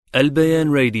Al-Bayan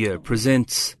Radio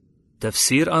presents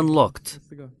Tafseer Unlocked,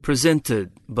 presented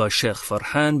by Sheikh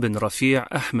Farhan bin Rafee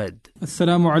Ahmed.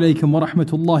 السلام عليكم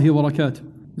ورحمة الله وبركاته.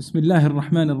 بسم الله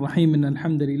الرحمن الرحيم. إن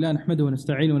الحمد لله نحمده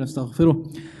ونستعينه ونستغفره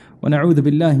ونعوذ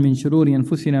بالله من شرور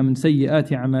أنفسنا من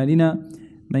سيئات أعمالنا.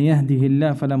 من يهده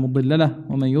الله فلا مضل له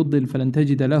ومن يضلل فلن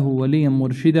تجد له وليا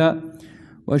مرشدا.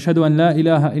 وأشهد أن لا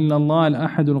إله إلا الله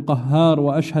الأحد القهار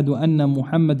وأشهد أن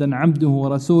محمدا عبده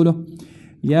ورسوله.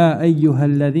 يا أيها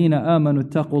الذين آمنوا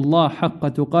اتقوا الله حق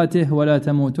تقاته ولا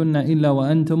تموتن إلا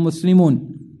وأنتم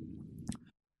مسلمون.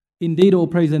 Indeed, all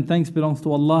praise and thanks belongs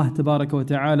to Allah Tabaraka wa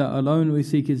Ta'ala alone. We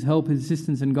seek His help, His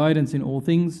assistance and guidance in all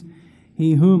things.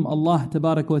 He whom Allah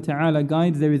Tabaraka wa Ta'ala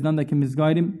guides, there is none that can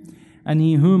misguide him. And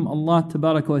he whom Allah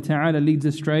Tabaraka wa Ta'ala leads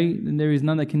astray, then there is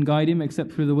none that can guide him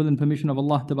except through the will and permission of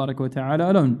Allah Tabaraka wa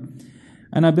Ta'ala alone.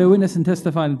 And I bear witness and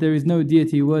testify that there is no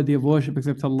deity worthy of worship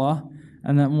except Allah,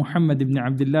 and that Muhammad ibn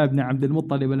Abdullah ibn Abdul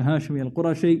Muttalib al-Hashimi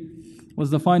al-Qurashi was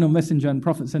the final messenger and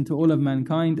prophet sent to all of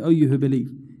mankind. O you who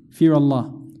believe, fear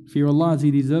Allah. Fear Allah as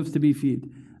He deserves to be feared.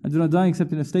 And do not die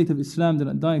except in a state of Islam. Do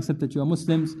not die except that you are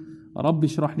Muslims. رَبِّ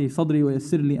اشْرَحْ لِي صَدْرِي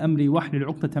وَيَسِّرْ لِي أَمْرِي وَاحْلُلْ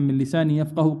عُقْدَةً مِّن لِسَانِي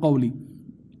يَفْقَهُ قَوْلِي.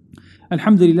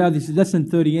 Alhamdulillah, this is lesson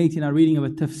 38 in our reading of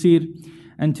Tafseer.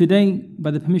 And today,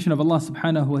 by the permission of Allah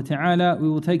subhanahu wa ta'ala, we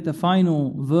will take the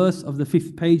final verse of the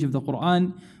 5th page of the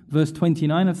Quran, verse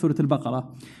 29 of Surat Al-Baqarah.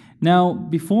 Now,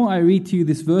 before I read to you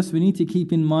this verse, we need to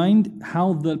keep in mind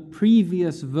how the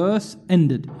previous verse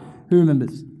ended. Who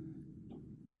remembers?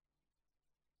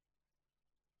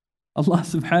 Allah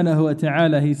subhanahu wa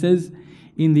ta'ala, He says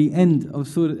in the end of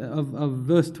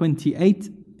verse 28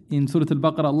 in Surah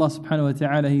Al-Baqarah, Allah subhanahu wa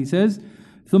ta'ala, He says,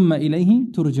 ثُمَّ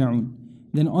إِلَيْهِ تُرْجَعُونَ.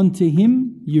 Then unto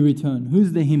Him you return.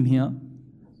 Who's the Him here?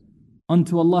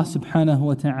 Unto Allah subhanahu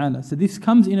wa ta'ala. So this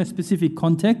comes in a specific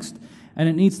context, and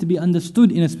it needs to be understood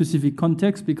in a specific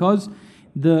context, because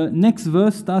the next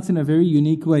verse starts in a very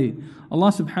unique way.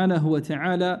 Allah subhanahu wa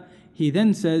ta'ala, He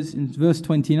then says in verse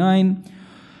 29,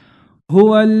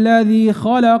 هو الذي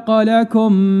خلق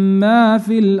لكم ما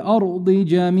في الأرض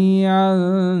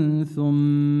جميعا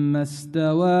ثم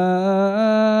استوى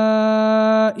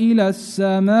إلى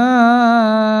السماء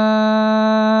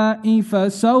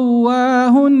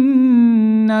فسواهن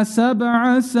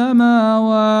سبع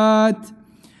سماوات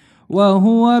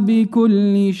وهو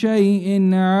بكل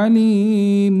شيء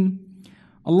عليم.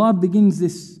 Allah begins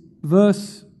this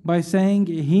verse by saying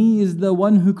He is the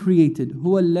one who created.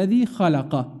 هو الذي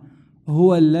خلق.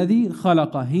 هو الذي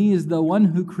خلق. He is the one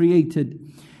who created,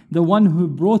 the one who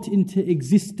brought into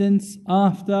existence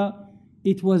after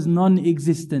it was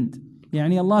non-existent.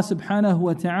 Yani Allah subhanahu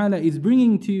wa ta'ala is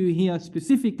bringing to you here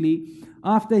specifically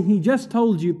after He just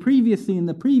told you previously in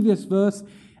the previous verse,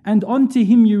 and unto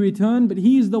Him you return, but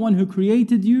He is the one who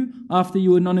created you after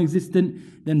you were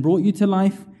non-existent, then brought you to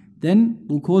life, then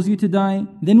will cause you to die,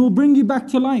 then will bring you back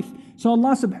to life. So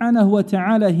Allah subhanahu wa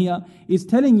ta'ala here is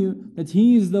telling you that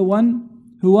He is the one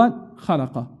who what?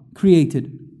 خَلَقَ,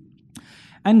 created.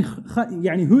 And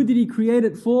who did He create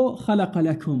it for? خَلَقَ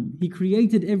لَكُمْ. He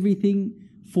created everything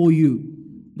for you.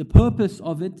 The purpose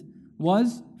of it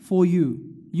was for you.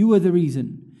 You were the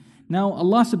reason. Now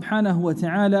Allah subhanahu wa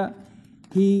ta'ala,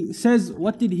 He says,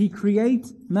 what did He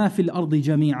create? مَا فِي الْأَرْضِ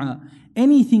جَمِيعًا.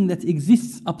 Anything that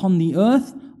exists upon the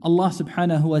earth, Allah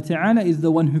subhanahu wa ta'ala is the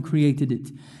one who created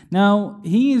it. Now,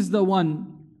 He is the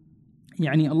one,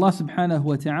 Allah subhanahu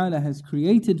wa ta'ala has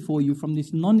created for you from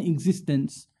this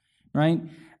non-existence, right?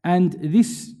 And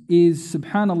this is,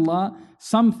 subhanallah,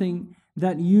 something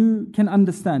that you can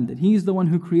understand, that He is the one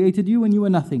who created you when you were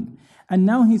nothing. And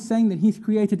now He's saying that He's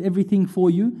created everything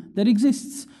for you that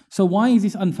exists. So why is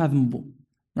this unfathomable?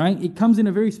 Right? It comes in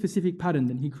a very specific pattern.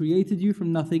 Then He created you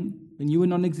from nothing when you were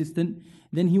non-existent.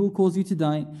 Then He will cause you to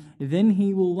die. Then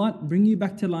He will what? Bring you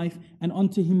back to life, and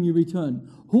unto Him you return.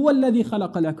 هُوَ الَّذِي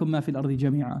خَلَقَ لَكُمْ مَا فِي الْأَرْضِ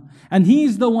جَمِيعًا. And He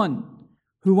is the one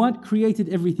who what? Created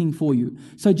everything for you.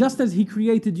 So just as He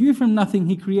created you from nothing,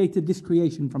 He created this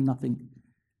creation from nothing.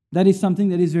 That is something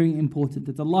that is very important,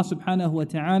 that Allah subhanahu wa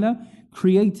ta'ala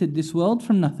created this world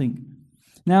from nothing.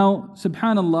 Now,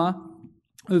 subhanallah,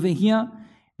 over here,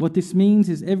 what this means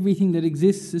is everything that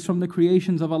exists is from the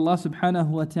creations of Allah subhanahu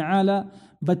wa ta'ala,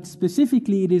 but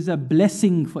specifically it is a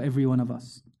blessing for every one of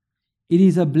us. It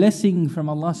is a blessing from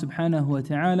Allah subhanahu wa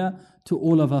ta'ala to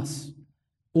all of us,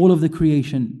 all of the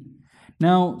creation.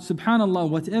 Now, subhanallah,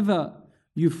 whatever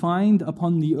you find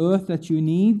upon the earth that you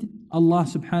need, Allah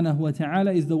subhanahu wa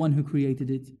ta'ala is the one who created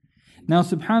it. Now,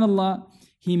 subhanallah,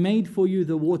 He made for you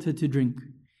the water to drink.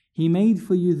 He made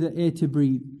for you the air to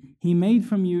breathe. He made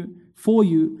for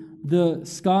you the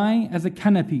sky as a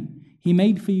canopy. He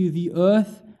made for you the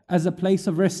earth as a place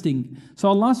of resting. So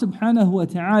Allah subhanahu wa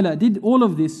ta'ala did all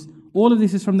of this. All of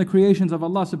this is from the creations of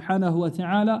Allah subhanahu wa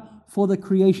ta'ala for the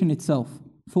creation itself,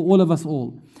 for all of us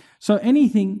all. So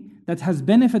anything that has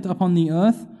benefit upon the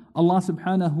earth, Allah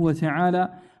subhanahu wa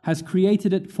ta'ala has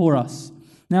created it for us.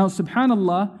 Now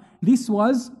subhanallah, this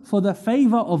was for the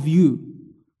favor of you,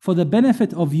 for the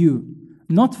benefit of you,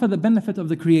 not for the benefit of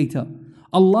the Creator.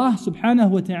 Allah subhanahu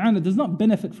wa ta'ala does not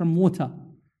benefit from water.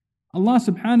 Allah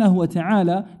subhanahu wa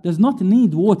ta'ala does not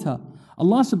need water.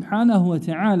 Allah subhanahu wa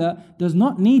ta'ala does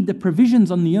not need the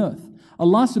provisions on the earth.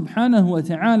 Allah subhanahu wa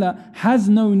ta'ala has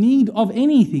no need of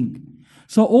anything.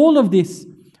 So all of this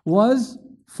was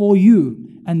for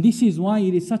you. And this is why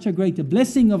it is such a great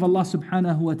blessing of Allah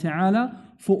subhanahu wa ta'ala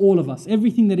for all of us,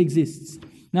 everything that exists.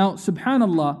 Now,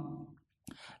 subhanallah,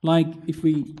 like if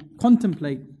we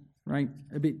contemplate, right,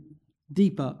 a bit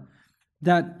deeper,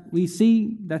 that we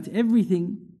see that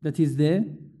everything that is there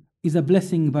is a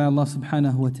blessing by Allah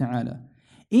subhanahu wa ta'ala.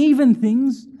 Even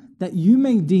things that you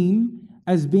may deem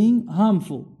as being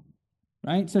harmful,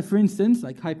 right? So for instance,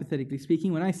 like hypothetically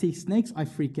speaking, when I see snakes, I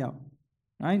freak out,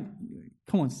 right?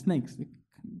 Come on, snakes. You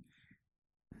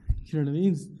know what I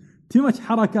mean? It's too much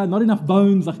haraka, not enough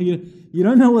bones. Like you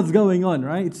don't know what's going on,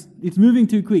 right? It's moving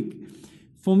too quick.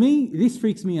 For me, this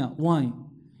freaks me out. Why?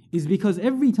 Is because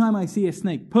every time I see a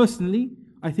snake, personally,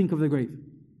 I think of the grave.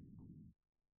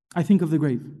 I think of the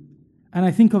grave. And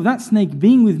I think of that snake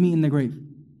being with me in the grave.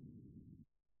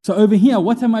 So over here,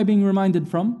 what am I being reminded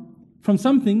from? From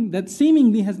something that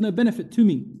seemingly has no benefit to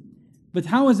me. But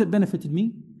how has it benefited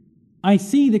me? I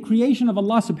see the creation of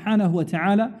Allah subhanahu wa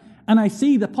ta'ala, and I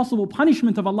see the possible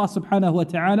punishment of Allah subhanahu wa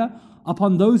ta'ala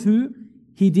upon those who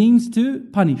He deems to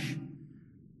punish.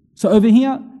 So over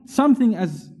here, something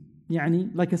as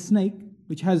like a snake,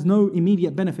 which has no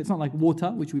immediate benefit. It's not like water,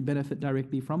 which we benefit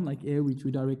directly from, like air, which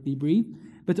we directly breathe.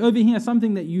 But over here,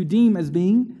 something that you deem as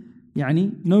being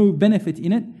no benefit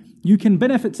in it, you can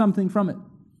benefit something from it.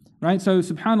 Right? So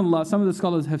subhanallah, some of the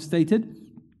scholars have stated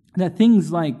that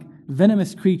things like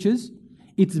venomous creatures,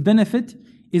 its benefit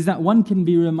is that one can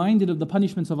be reminded of the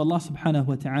punishments of Allah subhanahu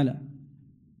wa ta'ala.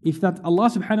 If that Allah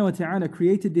subhanahu wa ta'ala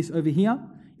created this over here,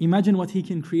 imagine what He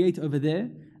can create over there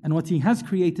and what He has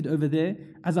created over there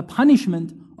as a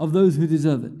punishment of those who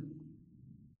deserve it.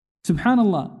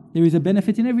 Subhanallah, there is a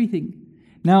benefit in everything.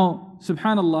 Now,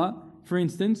 subhanallah, for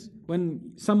instance,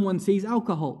 when someone sees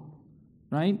alcohol,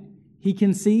 right? He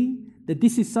can see that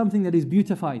this is something that is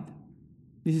beautified.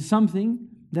 This is something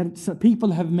that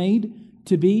people have made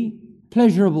to be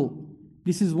pleasurable.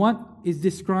 This is what is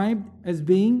described as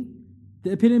being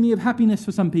the epitome of happiness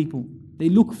for some people. They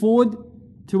look forward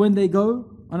to when they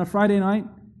go on a Friday night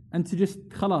and to just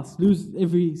lose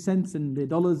every cent and their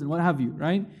dollars and what have you,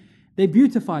 right? They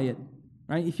beautify it,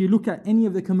 right? If you look at any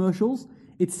of the commercials,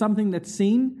 it's something that's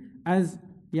seen as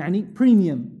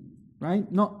premium,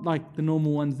 right? Not like the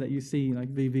normal ones that you see,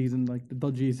 like VVs and like the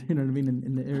dodgies, you know what I mean,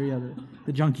 in the area,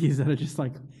 the junkies that are just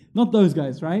like, not those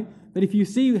guys, right? But if you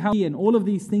see how and all of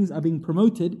these things are being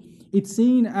promoted, it's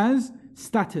seen as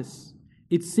status.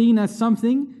 It's seen as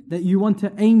something that you want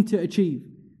to aim to achieve.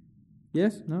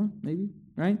 Yes? No? Maybe?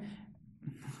 Right?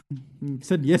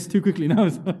 Said yes too quickly. No.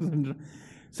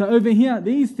 So over here,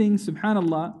 these things,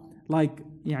 subhanallah, like,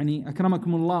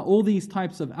 akramakumullah, all these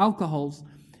types of alcohols,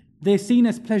 they're seen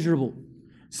as pleasurable.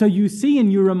 So you see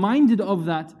and you're reminded of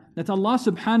that Allah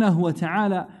subhanahu wa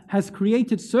ta'ala has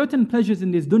created certain pleasures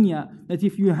in this dunya that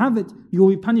if you have it, you will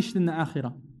be punished in the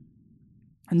akhirah.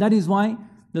 And that is why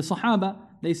the Sahaba,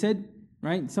 they said,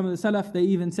 right, some of the Salaf, they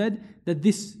even said that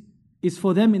this is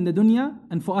for them in the dunya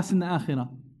and for us in the akhirah.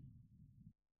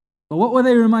 But what were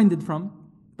they reminded from?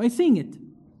 By seeing it,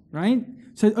 right?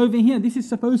 So over here, this is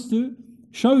supposed to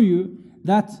show you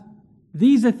that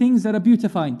these are things that are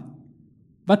beautified,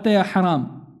 but they are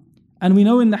haram. And we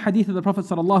know in the hadith of the Prophet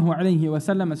sallallahu alaihi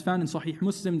wasallam, as found in Sahih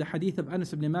Muslim, the hadith of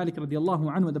Anas ibn Malik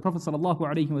radiallahu anhu, the Prophet sallallahu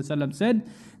alaihi wasallam said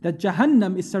that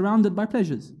Jahannam is surrounded by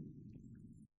pleasures,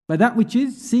 by that which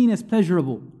is seen as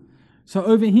pleasurable. So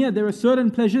over here, there are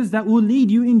certain pleasures that will lead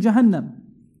you in Jahannam.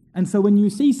 And so when you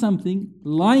see something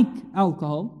like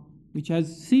alcohol, which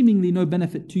has seemingly no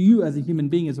benefit to you as a human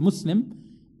being, as a Muslim,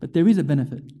 but there is a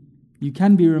benefit. You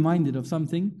can be reminded of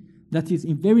something that is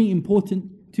very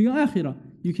important to your akhirah.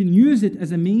 You can use it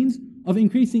as a means of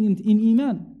increasing in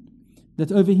iman.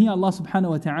 That over here Allah subhanahu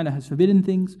wa ta'ala has forbidden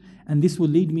things, and this will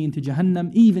lead me into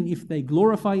Jahannam. Even if they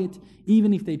glorify it,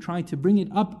 even if they try to bring it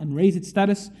up and raise its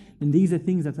status, then these are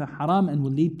things that are haram and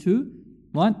will lead to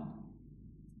what?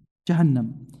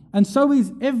 Jahannam. And so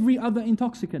is every other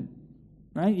intoxicant,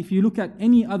 right? If you look at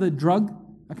any other drug,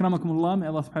 akramakumullah, may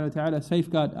Allah subhanahu wa ta'ala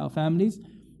safeguard our families,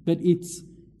 but it's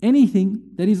anything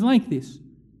that is like this,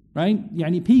 right?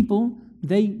 Yani people,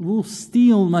 they will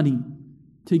steal money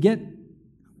to get,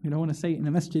 you don't want to say it in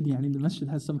a masjid, yani the masjid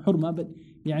has some hurma, but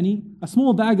yani a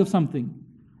small bag of something,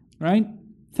 right?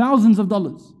 Thousands of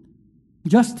dollars,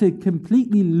 just to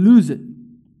completely lose it,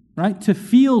 right? To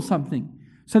feel something.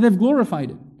 So they've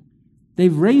glorified it.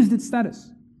 They've raised its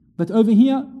status. But over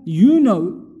here, you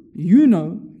know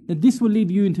that this will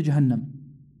lead you into Jahannam.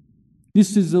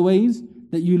 This is the ways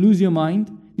that you lose your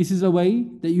mind. This is a way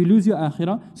that you lose your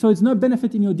akhirah. So it's no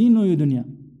benefit in your deen nor your dunya.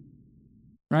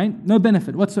 Right? No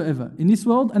benefit whatsoever in this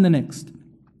world and the next.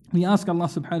 We ask Allah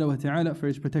subhanahu wa ta'ala for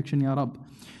His protection, Ya Rabb.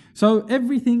 So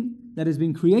everything that has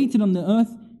been created on the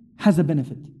earth has a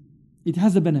benefit. It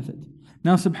has a benefit.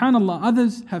 Now subhanallah,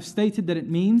 others have stated that it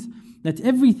means that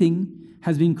everything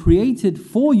has been created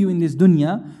for you in this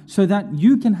dunya so that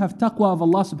you can have taqwa of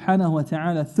Allah subhanahu wa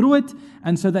ta'ala through it,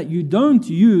 and so that you don't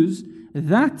use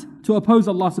that to oppose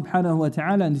Allah subhanahu wa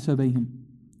ta'ala and disobey Him.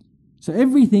 So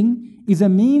everything is a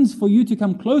means for you to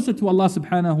come closer to Allah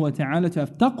subhanahu wa ta'ala, to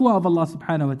have taqwa of Allah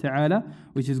subhanahu wa ta'ala,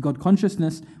 which is God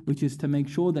consciousness, which is to make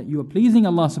sure that you are pleasing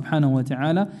Allah subhanahu wa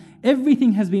ta'ala.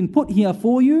 Everything has been put here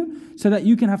for you so that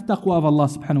you can have taqwa of Allah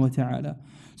subhanahu wa ta'ala.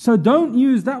 So don't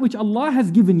use that which Allah has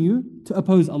given you to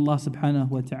oppose Allah subhanahu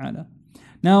wa ta'ala.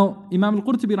 Now, Imam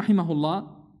Al-Qurtubi rahimahullah,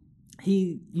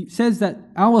 he says that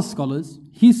our scholars,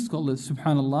 his scholars,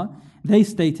 subhanallah, they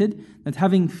stated that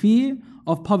having fear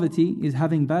of poverty is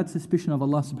having bad suspicion of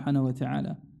Allah subhanahu wa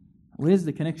ta'ala. Where's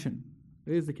the connection?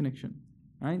 Where's the connection?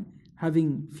 Right?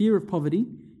 Having fear of poverty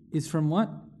is from what?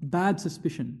 Bad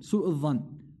suspicion, su'ul dhan.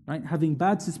 Right? Having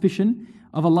bad suspicion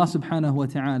of Allah subhanahu wa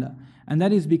ta'ala. And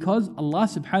that is because Allah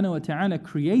subhanahu wa ta'ala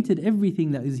created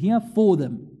everything that is here for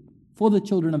them, for the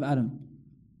children of Adam,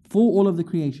 for all of the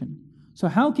creation. So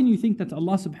how can you think that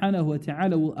Allah subhanahu wa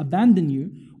ta'ala will abandon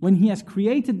you when He has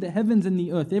created the heavens and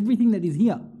the earth, everything that is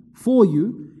here for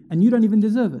you, and you don't even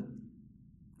deserve it?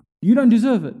 You don't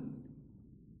deserve it.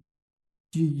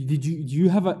 Do you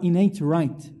have an innate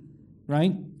right,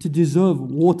 to deserve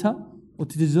water or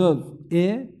to deserve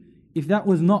air? If that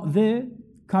was not there,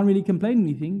 can't really complain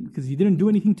anything because you didn't do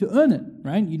anything to earn it,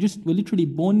 right? You just were literally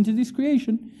born into this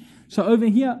creation. So over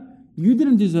here, you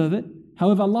didn't deserve it.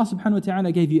 However, Allah subhanahu wa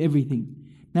ta'ala gave you everything.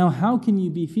 Now, how can you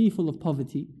be fearful of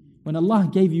poverty when Allah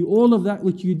gave you all of that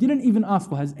which you didn't even ask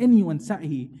for? Has anyone sat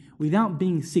here without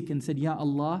being sick and said, Ya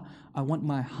Allah, I want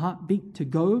my heartbeat to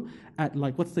go at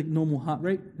what's the normal heart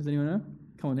rate? Does anyone know?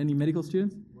 Come on, any medical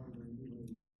students?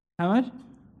 How much?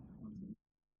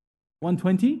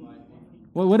 120?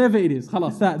 Well, whatever it is,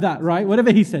 khalas, that, right?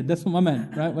 Whatever he said, that's what my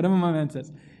man, right? Whatever my man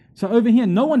says. So over here,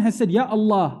 no one has said, Ya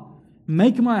Allah,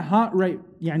 make my heart rate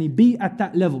be at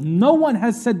that level. No one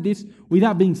has said this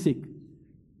without being sick,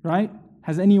 right?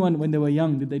 Has anyone, when they were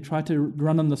young, did they try to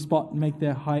run on the spot and make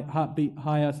their heartbeat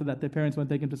higher so that their parents won't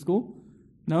take them to school?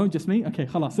 No, just me? Okay,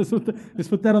 khalas, let's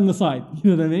put that on the side.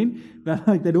 You know what I mean?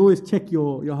 But they'd always check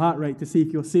your heart rate to see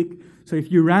if you're sick. So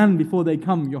if you ran before they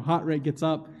come, your heart rate gets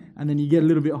up, and then you get a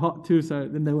little bit hot too, so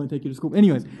then they won't take you to school.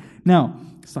 Anyways, now,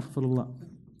 astaghfirullah.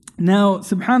 Now,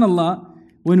 subhanallah,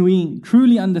 when we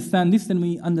truly understand this, then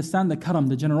we understand the karam,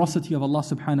 the generosity of Allah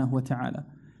subhanahu wa ta'ala.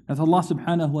 That Allah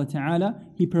subhanahu wa ta'ala,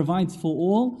 He provides for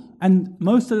all, and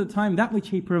most of the time that which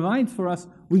He provides for us,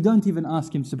 we don't even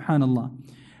ask Him, subhanallah.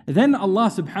 Then Allah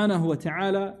subhanahu wa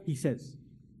ta'ala, He says,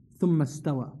 ثُمَّ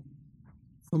اسْتَوَى.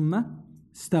 ثُمَّ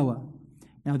اسْتَوَى.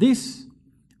 Now this,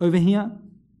 over here,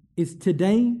 is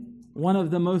today one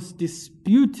of the most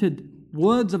disputed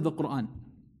words of the Quran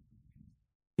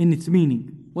in its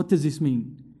meaning. What does this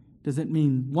mean? Does it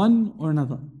mean one or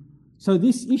another? So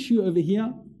this issue over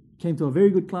here came to a very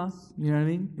good class, you know what I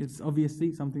mean? It's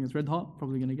obviously something that's red hot,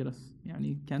 probably going to get us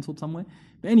cancelled somewhere.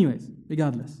 But anyways,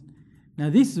 regardless. Now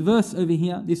this verse over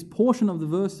here, this portion of the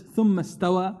verse, ثُمَّ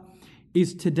اسْتَوَى,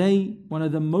 is today one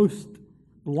of the most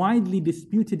widely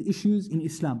disputed issues in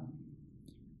Islam.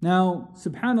 Now,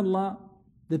 subhanallah,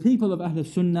 the people of Ahl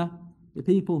Sunnah, the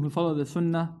people who follow the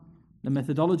Sunnah, the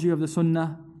methodology of the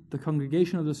Sunnah, the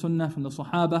congregation of the Sunnah from the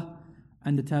Sahaba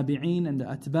and the Tabi'een and the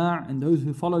Atba' and those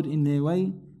who followed in their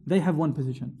way, they have one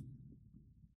position.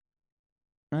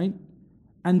 Right?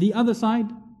 And the other side,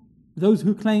 those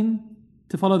who claim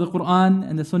to follow the Quran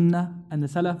and the Sunnah and the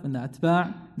Salaf and the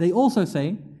Atba', they also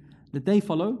say that they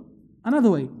follow another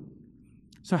way.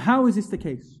 So how is this the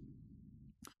case?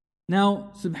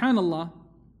 Now, subhanallah,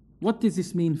 what does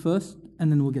this mean first? And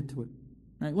then we'll get to it.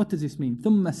 Right? What does this mean?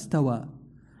 ثُمَّ اسْتَوَى.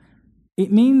 It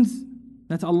means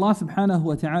that Allah subhanahu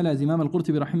wa ta'ala, as Imam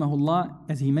Al-Qurtubi rahimahullah,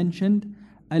 as he mentioned,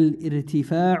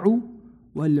 الارتفاع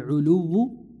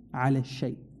والعلو على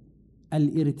الشيء.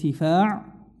 الارتفاع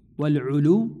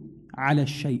والعلو على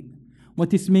الشيء. What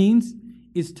this means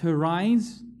is to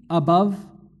rise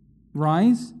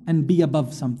and be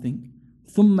above something.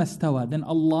 ثم استوى. Then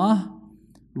Allah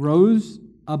rose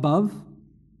above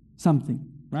something.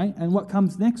 Right? And what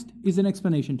comes next is an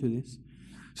explanation to this.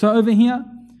 So over here,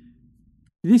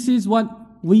 this is what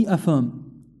we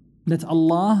affirm, that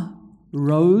Allah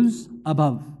rose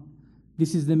above.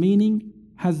 This is the meaning,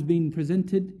 has been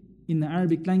presented in the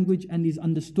Arabic language and is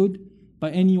understood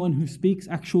by anyone who speaks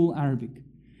actual Arabic.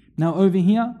 Now over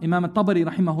here, Imam al-Tabari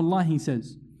rahimahullah, he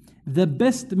says, the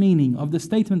best meaning of the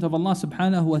statement of Allah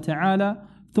subhanahu wa ta'ala,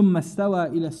 ثُمَّ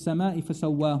اسْتَوَى إِلَى السَّمَاءِ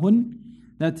فَسَوَّاهُنْ,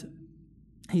 that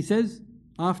he says,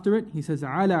 after it, he says,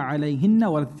 عَلَى عَلَيْهِنَّ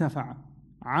وَارْتَفَعَ.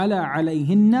 عَلَى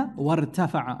عَلَيْهِنَّ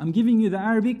وَارْتَفَعَ. I'm giving you the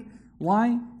Arabic.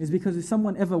 Why? Is because if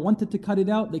someone ever wanted to cut it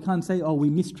out, they can't say, oh, we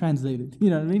mistranslated. You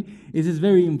know what I mean? This is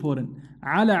very important.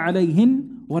 عَلَى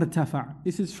عَلَيْهِنْ وَارْتَفَعَ.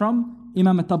 This is from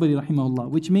Imam al-Tabari rahimahullah,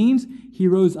 which means he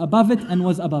rose above it and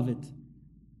was above it.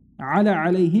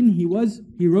 عَلَى عَلَيْهِنْ,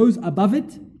 he rose above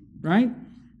it, right?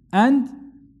 And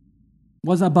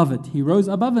was above it. He rose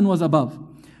above and was above.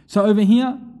 So over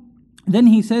here, then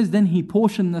he says, then he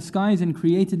portioned the skies and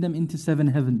created them into 7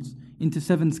 heavens, into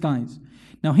 7 skies.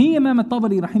 Now here Imam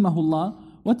al-Tabari rahimahullah,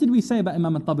 what did we say about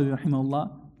Imam al-Tabari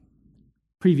rahimahullah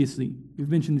previously? We've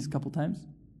mentioned this a couple times.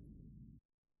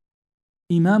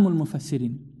 Imam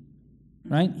al-Mufassirin,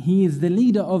 right? He is the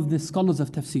leader of the scholars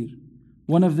of Tafseer,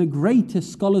 one of the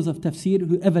greatest scholars of Tafseer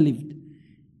who ever lived,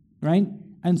 right?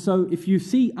 And so if you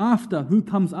see after, who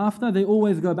comes after, they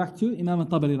always go back to Imam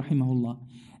al-Tabari rahimahullah.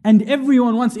 And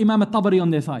everyone wants Imam al-Tabari on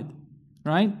their side,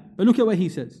 right? But look at what he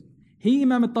says. He,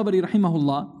 Imam al-Tabari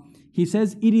rahimahullah, he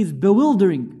says, it is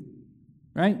bewildering,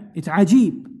 right? It's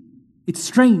ajib, it's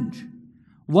strange.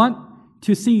 What?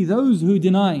 To see those who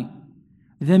deny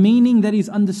the meaning that is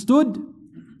understood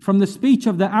from the speech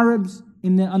of the Arabs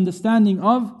in their understanding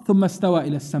of ثُمَّ اسْتَوَى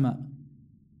إِلَى السَّمَاءِ.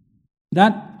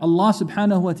 That Allah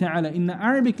subhanahu wa ta'ala, in the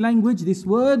Arabic language, this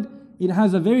word, it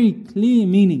has a very clear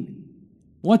meaning.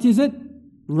 What is it?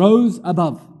 Rose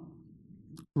above.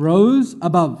 Rose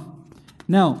above.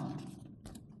 Now,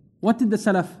 what did the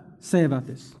Salaf say about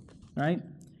this? Right?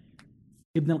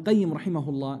 Ibn al-Qayyim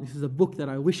rahimahullah, this is a book that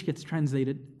I wish gets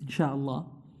translated, inshallah.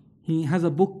 He has a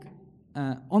book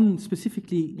on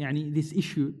specifically this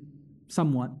issue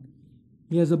somewhat.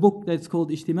 He has a book that's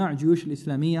called اجتماع جيوش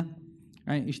الإسلامية,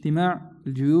 right? اجتماع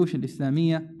الجيوش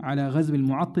الإسلامية على غزو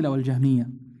المعطلة والجهمية.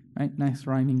 Right? Nice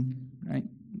rhyming, right,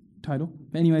 title.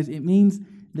 But anyways, it means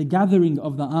the gathering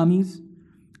of the armies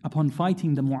upon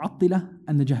fighting the Mu'attila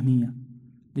and the Jahmiyyah.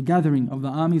 The gathering of the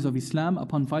armies of Islam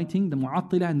upon fighting the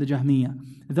Mu'attila and the Jahmiyyah.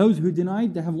 Those who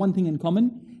denied, they have one thing in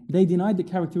common. They denied the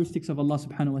characteristics of Allah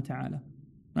subhanahu wa ta'ala.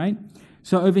 Right?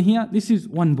 So over here, this is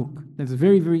one book that's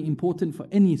very, very important for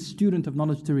any student of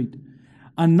knowledge to read.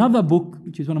 Another book,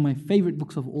 which is one of my favorite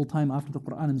books of all time after the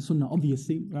Quran and the Sunnah,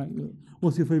 obviously, right?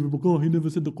 What's your favorite book? Oh, he never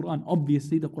said the Quran.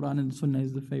 Obviously, the Quran and the Sunnah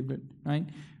is the favorite, right?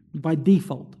 By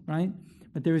default, right?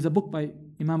 But there is a book by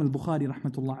Imam Al-Bukhari,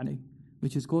 rahmatullah alayh,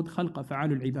 which is called Khalq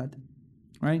Af'al Al-Ibad,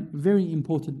 right? Very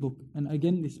important book. And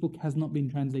again, this book has not been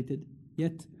translated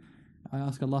yet. I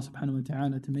ask Allah subhanahu wa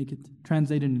ta'ala to make it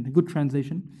translated in a good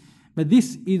translation. But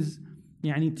this is,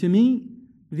 to me,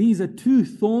 these are 2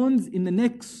 thorns in the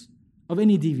necks of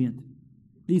any deviant.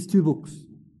 These 2 books,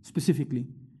 specifically.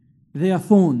 They are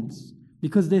thorns,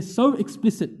 because they're so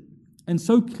explicit and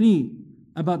so clear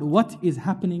about what is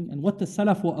happening and what the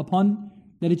Salaf were upon,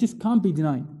 that it just can't be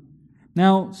denied.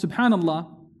 Now, subhanallah,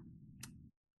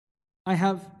 I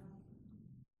have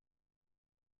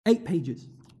 8 pages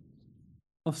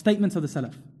of statements of the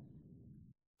Salaf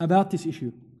about this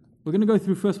issue. We're going to go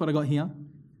through first what I got here,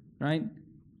 right?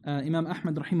 Imam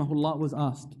Ahmad rahimahullah was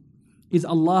asked, is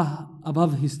Allah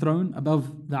above His throne,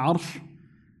 above the arsh,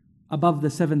 above the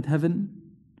 7th heaven,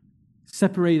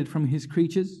 separated from His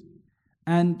creatures?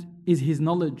 And is His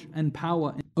knowledge and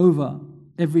power over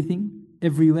everything,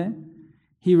 everywhere?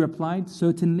 He replied,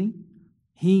 certainly.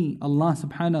 He, Allah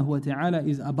subhanahu wa ta'ala,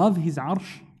 is above His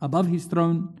arsh, above His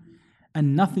throne,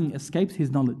 and nothing escapes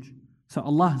His knowledge. So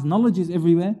Allah's knowledge is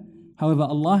everywhere, however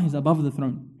Allah is above the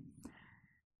throne.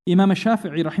 Imam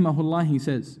al-Shafi'i rahimahullah, he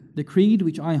says, the creed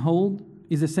which I hold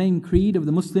is the same creed of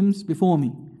the Muslims before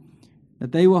me,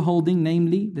 that they were holding,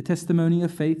 namely, the testimony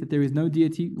of faith that there is no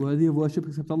deity worthy of worship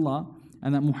except Allah,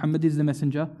 and that Muhammad is the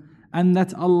messenger, and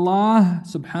that Allah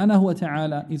subhanahu wa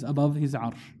ta'ala is above His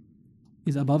arsh,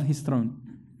 is above His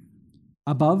throne,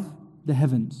 above the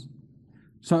heavens.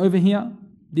 So over here,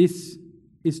 this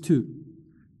is 2.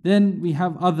 Then we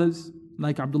have others,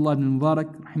 like Abdullah ibn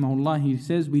Mubarak, rahimahullah, he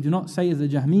says, we do not say as the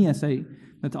Jahmiyyah say,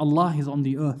 that Allah is on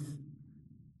the earth.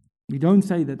 We don't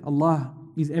say that Allah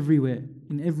is everywhere,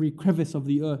 in every crevice of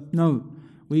the earth. No,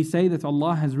 we say that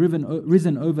Allah has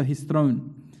risen over His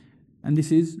throne. And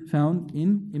this is found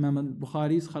in Imam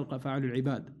al-Bukhari's Khalq Af'al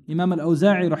al-Ibad. Imam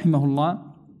al-Awza'i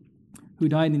rahimahullah, who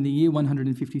died in the year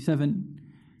 157,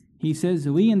 he says,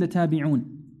 we and the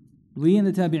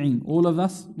Tabi'een, all of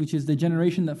us, which is the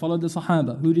generation that followed the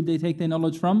Sahaba, who did they take their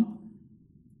knowledge from?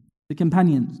 The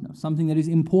companions. Now, something that is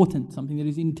important, something that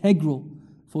is integral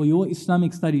for your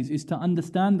Islamic studies is to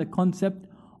understand the concept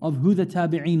of who the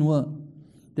Tabi'een were.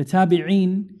 The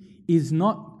Tabi'een is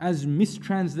not as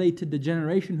mistranslated the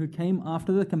generation who came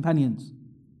after the companions.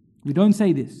 We don't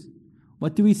say this.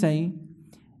 What do we say?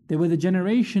 They were the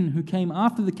generation who came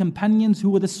after the companions, who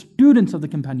were the students of the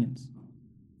companions.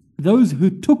 Those who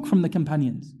took from the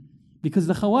companions. Because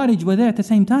the Khawarij were there at the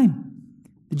same time.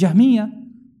 The Jahmiyyah,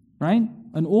 right?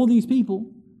 And all these people,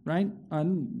 right?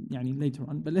 And later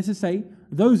on. But let's just say,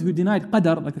 those who denied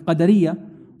Qadar, like the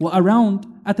Qadariyah, were around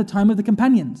at the time of the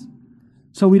companions.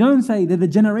 So we don't say they're the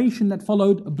generation that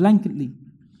followed blanketly.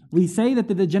 We say that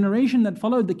they're the generation that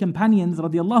followed the companions,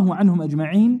 radiallahu anhum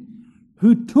ajma'een,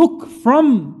 who took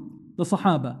from the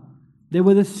Sahaba. They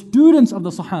were the students of the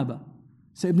Sahaba.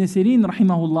 So Ibn Sirin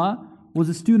rahimahullah was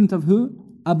a student of who?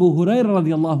 Abu Hurairah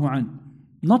radiallahu anhu.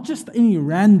 Not just any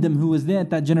random who was there at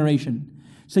that generation.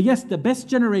 So yes, the best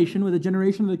generation were the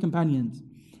generation of the companions.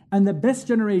 And the best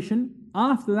generation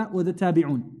after that were the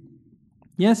Tabi'un.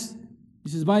 Yes,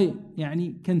 this is by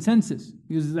consensus.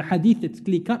 Because there's a hadith that's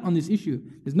clear cut on this issue.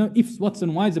 There's no ifs, whats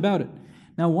and whys about it.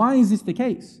 Now why is this the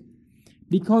case?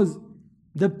 Because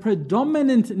the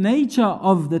predominant nature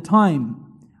of the time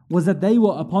was that they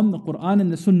were upon the Quran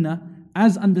and the Sunnah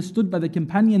as understood by the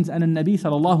companions and the Nabi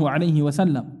sallallahu alayhi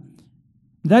wasallam.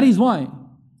 That is why.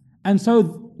 And so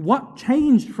what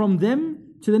changed from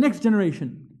them to the next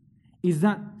generation is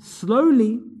that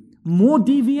slowly more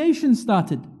deviation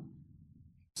started.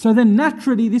 So then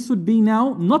naturally this would be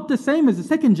now not the same as the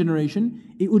second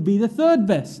generation, it would be the third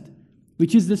best,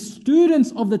 which is the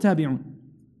students of the Tabi'un.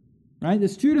 Right? The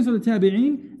students of the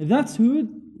Tabi'een, that's who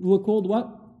were called what?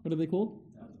 What are they called?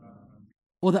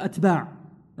 Or the Atba',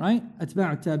 right? Atba'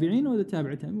 al-Tabi'een or the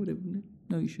Tabi'at Tabi'een, whatever.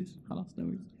 No issues. Khalas, no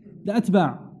worries. The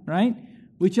Atba', right?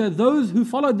 Which are those who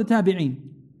followed the Tabi'een.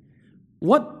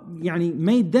 What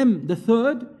made them the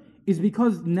third is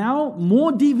because now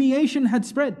more deviation had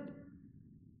spread.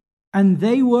 And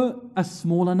they were a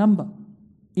smaller number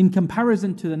in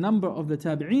comparison to the number of the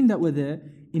Tabi'een that were there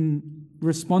in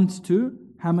response to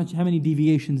how many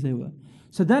deviations there were.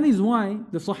 So that is why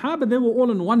the Sahaba, they were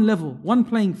all on one level, one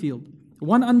playing field,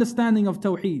 one understanding of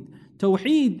Tawheed.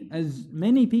 Tawheed, as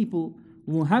many people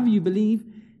will have you believe,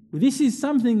 this is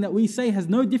something that we say has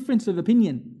no difference of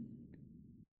opinion.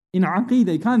 In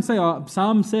Aqeedah, you can't say,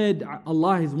 some said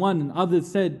Allah is one and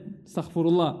others said,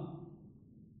 Astaghfirullah.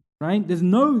 Right? There's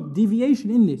no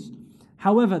deviation in this.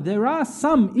 However, there are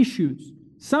some issues,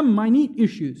 some minute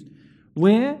issues,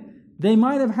 where they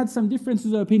might have had some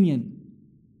differences of opinion.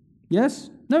 Yes?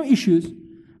 No issues.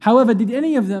 However, did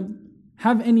any of them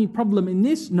have any problem in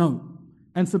this? No.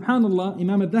 And subhanAllah,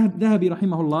 Imam al-Dhahabi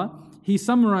rahimahullah, he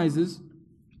summarizes,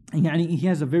 he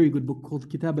has a very good book called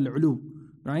Kitab al-Ulu,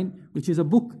 right? Which is a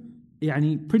book,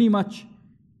 pretty much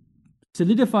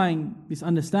solidifying this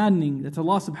understanding that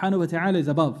Allah subhanahu wa ta'ala is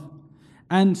above.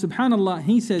 And subhanAllah,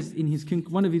 he says in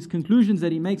one of his conclusions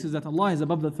that he makes is that Allah is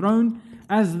above the throne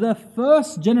as the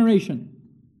first generation.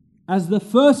 As the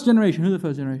first generation. Who the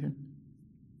first generation?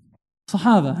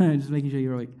 Sahaba. Just making sure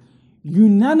you're awake.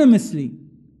 Unanimously,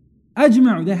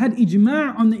 ajma'u, they had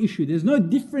ijma' on the issue. There's no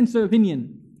difference of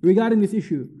opinion regarding this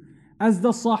issue. As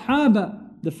the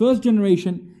Sahaba, the first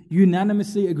generation,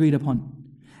 unanimously agreed upon.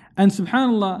 And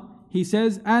subhanAllah, he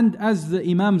says, and as the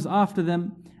Imams after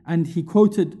them, and he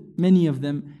quoted many of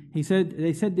them, they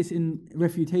said this in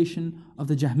refutation of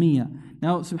the Jahmiyyah.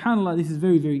 Now, subhanAllah, this is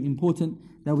very, very important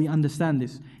that we understand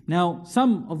this. Now,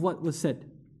 some of what was said.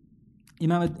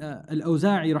 Imam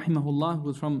Al-Awza'i rahimahullah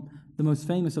was from the most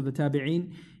famous of the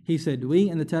Tabi'een. He said, we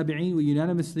and the Tabi'een will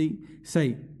unanimously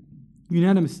say,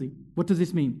 unanimously. What does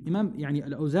this mean? Imam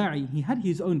Al-Awza'i, he had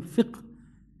his own fiqh.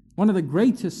 One of the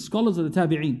greatest scholars of the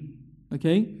Tabi'een.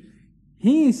 Okay?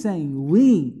 He is saying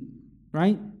we,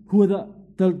 right, who are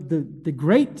the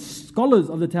great scholars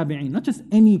of the Tabi'een, not just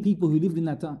any people who lived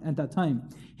at that time.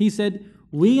 He said,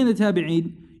 we and the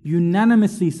Tabi'een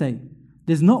unanimously say,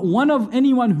 there's not one of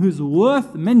anyone who's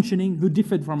worth mentioning who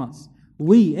differed from us.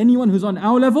 We, anyone who's on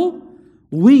our level,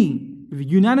 we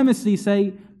unanimously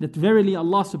say that verily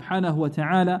Allah subhanahu wa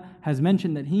ta'ala has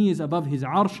mentioned that He is above His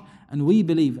arsh, and we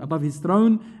believe above His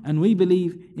throne, and we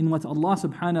believe in what Allah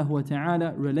subhanahu wa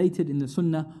ta'ala related in the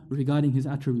sunnah regarding His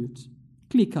attributes.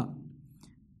 Clear cut.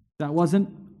 That wasn't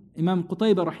Imam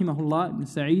Qutaybah rahimahullah ibn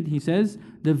Sa'id, he says,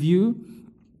 the view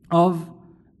of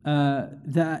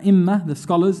the Imma, the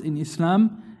scholars in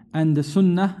Islam, and the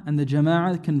Sunnah and the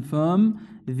Jama'ah confirm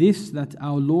this, that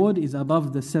our Lord is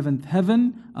above the seventh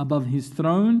heaven, above His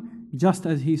throne, just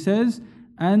as He says,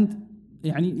 and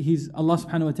Allah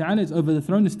subhanahu wa ta'ala is over the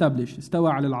throne established.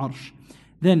 Istawa ala al-arsh.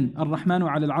 Then Ar-Rahmanu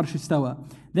ala al-arsh istawa.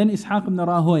 Then Ishaq ibn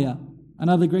Rahoya,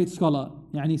 another great scholar.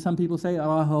 Some people say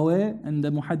Rahoya, and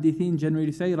the Muhaddithin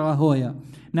generally say Rahoya.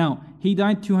 Now, he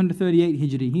died 238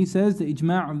 Hijri. He says the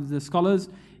ijma' of the scholars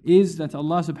is that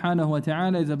Allah subhanahu wa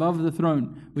ta'ala is above the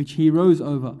throne, which He rose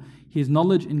over. His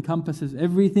knowledge encompasses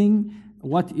everything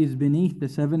what is beneath the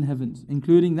seven heavens,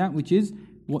 including that which is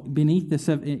beneath the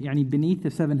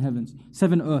seven heavens,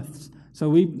 seven earths.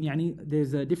 So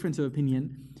there's a difference of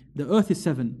opinion. The earth is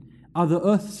seven. Are the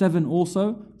earth seven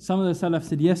also? Some of the Salaf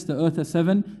said yes, the earth is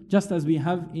seven, just as we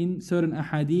have in certain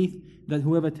ahadith that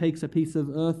whoever takes a piece of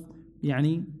earth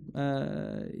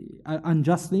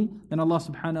unjustly, then Allah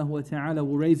subhanahu wa ta'ala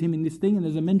will raise him in this thing. And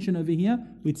there's a mention over here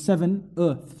with seven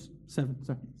earths.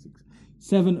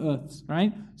 Seven earths,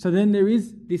 right? So then there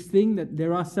is this thing that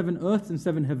there are seven earths and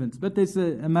seven heavens. But there's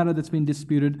a matter that's been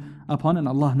disputed upon, and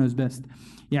Allah knows best.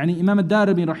 Imam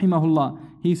al-Darimi rahimahullah,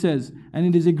 he says, and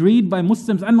it is agreed by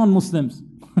Muslims and non-Muslims.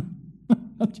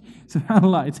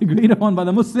 SubhanAllah, it's agreed upon by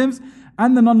the Muslims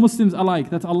and the non-Muslims alike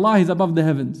that Allah is above the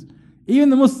heavens. Even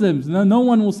the Muslims, no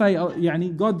one will say,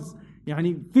 God's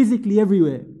physically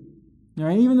everywhere.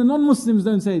 Even the non-Muslims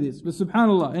don't say this, but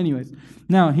subhanAllah, anyways.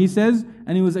 Now, he says,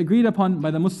 and it was agreed upon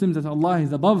by the Muslims that Allah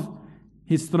is above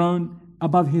His throne,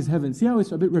 above His heaven. See how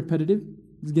it's a bit repetitive?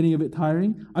 It's getting a bit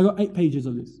tiring. I got 8 pages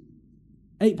of this.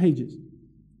 8 pages,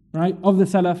 right? Of the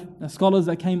Salaf, the scholars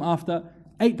that came after,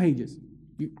 8 pages.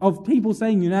 Of people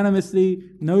saying unanimously,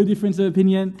 no difference of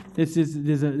opinion. There's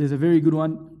a very good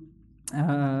one.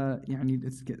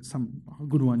 Let's get some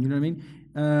good one, you know what I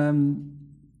mean?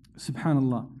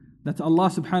 Subhanallah. That Allah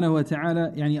subhanahu wa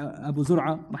ta'ala, Abu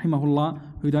Zur'a rahimahullah,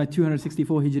 who died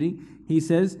 264 Hijri, he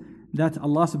says that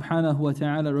Allah subhanahu wa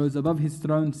ta'ala rose above His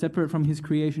throne, separate from His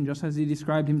creation, just as He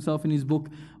described Himself in His book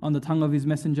on the tongue of His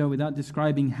messenger, without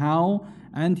describing how,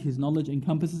 and His knowledge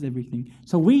encompasses everything.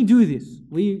 So we do this.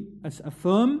 We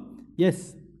affirm,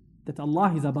 yes, that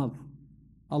Allah is above.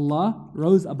 Allah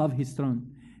rose above His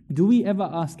throne. Do we ever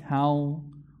ask how,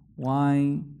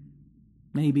 why,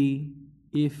 maybe,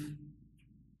 if,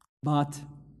 but?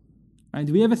 Right?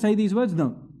 Do we ever say these words?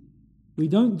 No. We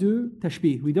don't do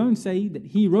tashbih. We don't say that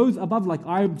He rose above like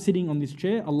I'm sitting on this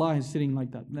chair, Allah is sitting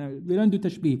like that. No, we don't do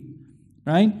tashbih.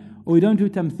 Right? Or we don't do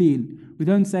tamthil. We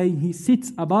don't say He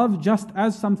sits above just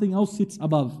as something else sits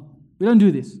above. We don't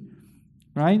do this.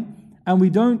 Right? And we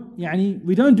don't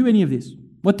do any of this.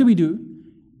 What do?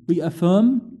 We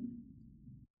affirm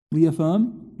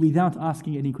without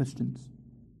asking any questions.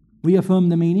 We affirm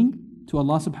the meaning to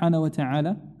Allah subhanahu wa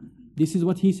ta'ala. This is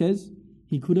what He says.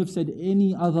 He could have said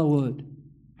any other word.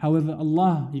 However,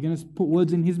 Allah, you're going to put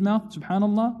words in His mouth,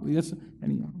 subhanallah. That's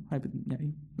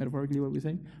metaphorically what we're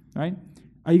saying, right?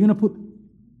 Are you going to put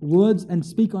words and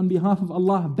speak on behalf of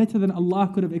Allah better than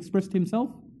Allah could have expressed Himself?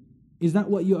 Is that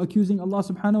what you're accusing Allah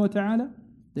subhanahu wa ta'ala?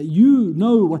 That you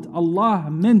know what Allah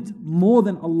meant more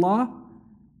than Allah?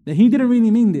 That He didn't really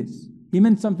mean this. He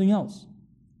meant something else.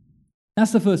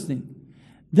 That's the first thing.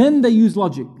 Then they use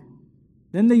logic.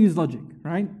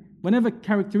 Right? Whenever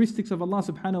characteristics of Allah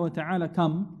subhanahu wa ta'ala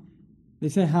come, they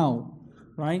say how,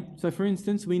 right? So for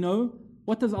instance, we know,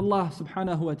 what does Allah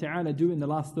subhanahu wa ta'ala do in the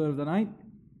last third of the night?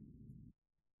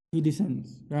 He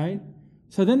descends, right?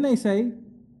 So then they say,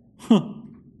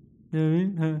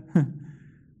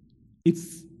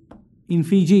 it's in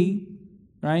Fiji,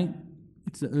 right?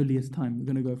 It's the earliest time. We're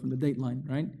going to go from the date line,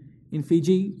 right? In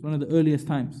Fiji, one of the earliest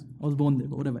times. I was born there,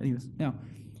 but whatever. Anyways, now,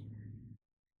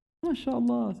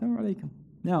 MashaAllah, assalamu alaikum.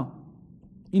 Now,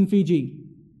 in Fiji,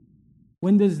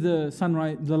 when does the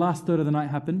sunrise, the last third of the night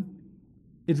happen?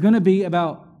 It's going to be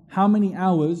about how many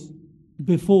hours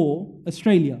before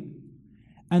Australia,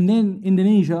 and then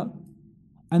Indonesia,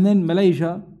 and then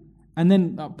Malaysia, and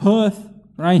then Perth,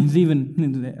 right? It's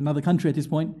even another country at this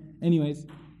point. Anyways,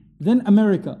 then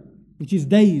America, which is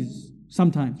days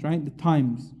sometimes, right? The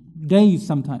times, days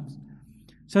sometimes.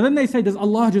 So then they say, does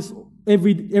Allah just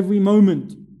every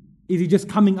moment, is He just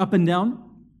coming up and down?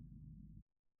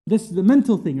 This is the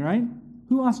mental thing, right?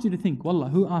 Who asked you to think? Wallah,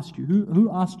 who asked you? Who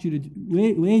asked you to?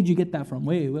 Where did you get that from?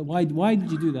 Why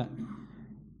did you do that?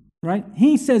 Right?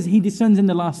 He says He descends in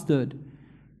the last third.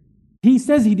 He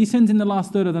says He descends in the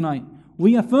last third of the night.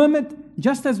 We affirm it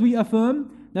just as we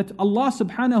affirm that Allah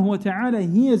subhanahu wa ta'ala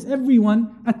hears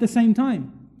everyone at the same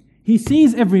time. He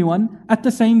sees everyone at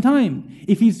the same time.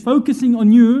 If He's focusing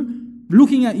on you,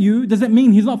 looking at you, does that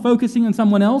mean He's not focusing on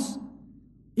someone else?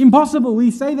 Impossible.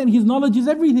 We say that His knowledge is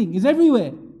everything, is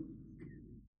everywhere.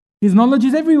 His knowledge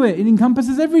is everywhere. It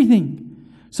encompasses everything.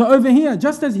 So over here,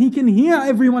 just as He can hear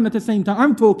everyone at the same time,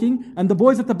 I'm talking, and the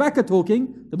boys at the back are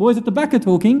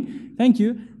talking, thank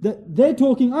you, they're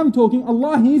talking, I'm talking,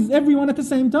 Allah hears everyone at the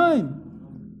same time.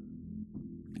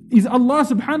 Is Allah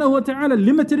subhanahu wa ta'ala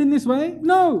limited in this way?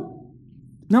 No.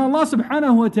 Now Allah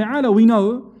subhanahu wa ta'ala, we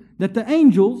know that the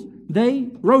angels, they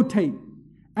rotate.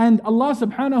 And Allah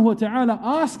subhanahu wa ta'ala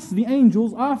asks the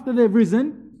angels after they've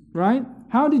risen, right?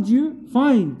 How did you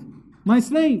find my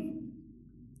slave?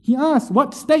 He asks,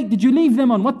 what state did you leave them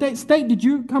on? What state did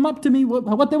you come up to me?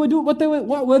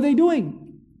 What were they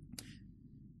doing?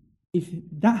 If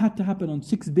that had to happen on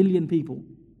 6 billion people,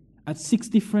 at 6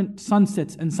 different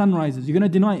sunsets and sunrises, you're going to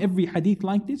deny every hadith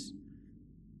like this?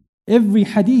 Every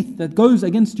hadith that goes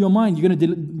against your mind, you're going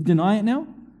to deny it now?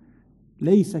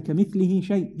 لَيْسَ كَمِثْلِهِ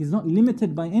شَيْءٍ. He's not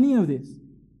limited by any of this.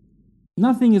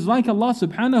 Nothing is like Allah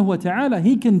subhanahu wa ta'ala.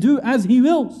 He can do as He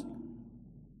wills.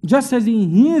 Just as He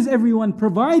hears everyone,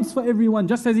 provides for everyone,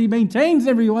 just as He maintains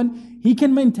everyone, He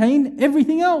can maintain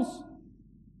everything else.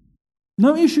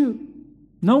 No issue.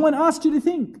 No one asked you to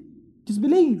think. Just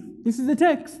believe. This is the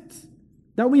texts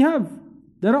that we have,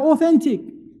 that are authentic,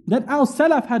 that our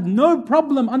Salaf had no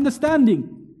problem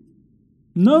understanding.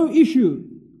 No issue.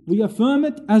 We affirm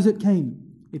it as it came.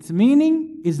 Its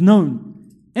meaning is known.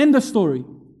 End of story.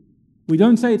 We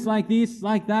don't say it's like this,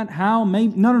 like that, how,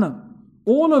 maybe. No.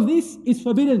 All of this is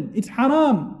forbidden. It's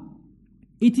haram.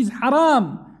 It is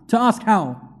haram to ask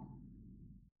how.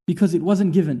 Because it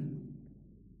wasn't given.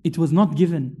 It was not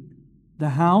given. The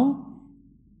how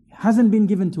hasn't been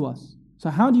given to us.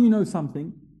 So how do you know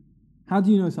something? How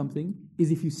do you know something?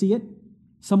 Is if you see it,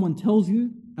 someone tells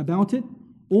you about it,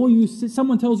 or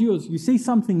someone tells you see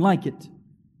something like it.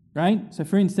 Right? So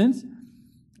for instance,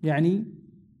 you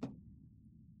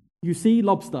see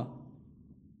lobster.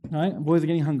 Right? Boys are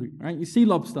getting hungry. Right? You see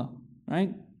lobster.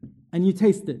 Right? And you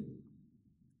taste it.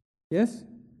 Yes?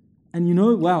 And you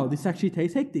know, wow, this actually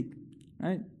tastes hectic.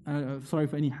 Right? Sorry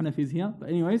for any Hanafis here. But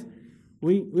anyways,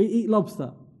 we eat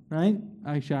lobster. Right?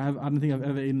 Actually, I don't think I've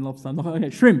ever eaten lobster. Okay,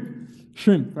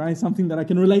 shrimp, right? Something that I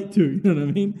can relate to. You know what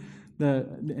I mean?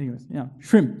 Anyways,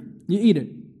 shrimp. You eat it,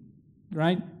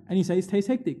 right? And you say it tastes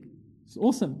hectic. It's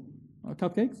awesome.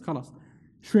 Cupcakes, khalas.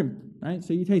 Shrimp, right?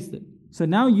 So you taste it. So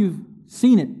now you've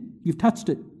seen it, you've touched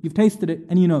it, you've tasted it,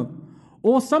 and you know.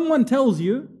 Or someone tells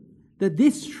you that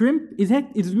this shrimp is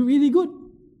really good.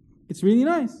 It's really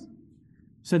nice.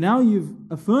 So now you've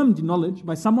affirmed your knowledge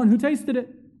by someone who tasted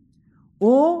it.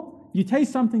 Or you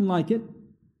taste something like it,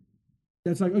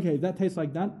 that's like, okay, that tastes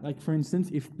like that. Like for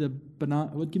instance, if the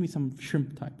banana, give me some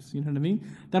shrimp types, you know what I mean?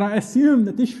 That I assume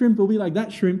that this shrimp will be like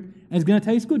that shrimp, and it's going to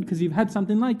taste good because you've had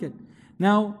something like it.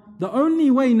 Now, the only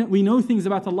way we know things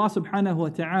about Allah subhanahu wa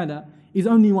ta'ala is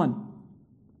only one.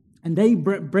 And they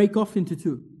break off into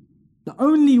two. The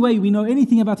only way we know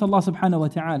anything about Allah subhanahu wa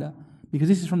ta'ala, because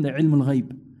this is from the ilm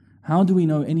al-ghayb. How do we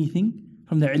know anything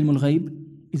from the ilm al-ghayb?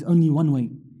 Is only one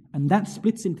way. And that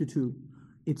splits into two.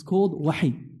 It's called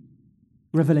wahi,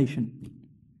 revelation.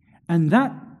 And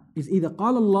that is either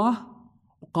قال Allah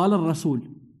or قال الرسول.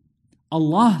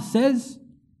 Allah says,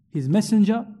 His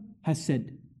Messenger has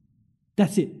said.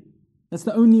 That's it. That's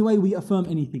the only way we affirm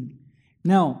anything.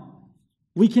 Now,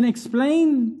 we can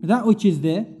explain that which is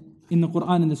there in the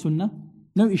Quran and the Sunnah,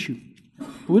 no issue.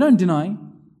 But we don't deny,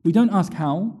 we don't ask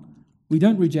how, we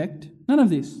don't reject, none of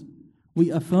this.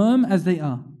 We affirm as they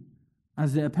are.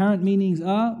 As the apparent meanings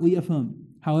are, we affirm.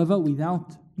 However,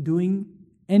 without doing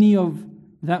any of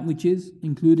that which is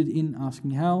included in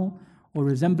asking how, or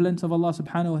resemblance of Allah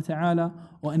subhanahu wa ta'ala,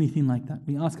 or anything like that.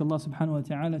 We ask Allah subhanahu wa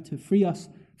ta'ala to free us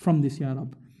from this, Ya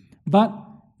Rab. But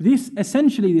this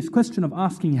question of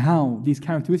asking how, these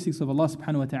characteristics of Allah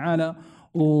subhanahu wa ta'ala,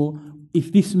 or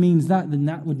if this means that, then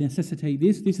that would necessitate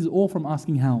this. This is all from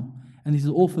asking how. And this is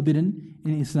all forbidden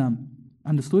in Islam.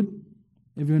 Understood?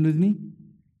 Everyone with me?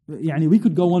 We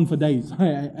could go on for days,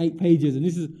 8 pages, and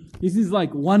this is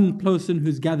like one person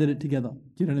who's gathered it together. Do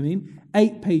you know what I mean?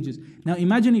 8 pages. Now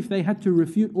imagine if they had to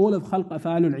refute all of Khalq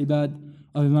Af'al al-Ibad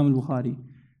of Imam al-Bukhari,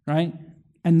 right?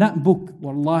 And that book,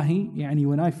 wallahi,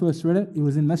 when I first read it, it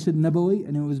was in Masjid Nabawi,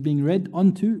 and it was being read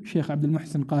onto Shaykh Abdul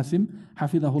Muhsin Qasim,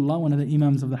 Hafidahullah, one of the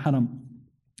Imams of the Haram.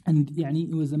 And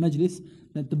it was a majlis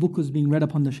that the book was being read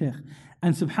upon the Shaykh.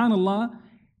 And subhanallah,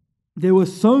 there were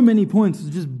so many points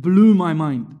that just blew my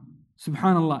mind.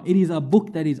 Subhanallah, it is a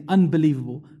book that is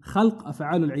unbelievable. Khalq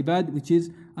Af'al al-Ibad, which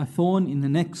is a thorn in the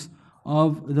necks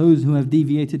of those who have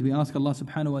deviated. We ask Allah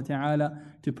subhanahu wa ta'ala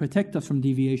to protect us from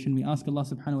deviation. We ask Allah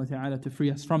subhanahu wa ta'ala to free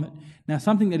us from it. Now,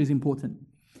 something that is important.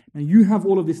 Now, you have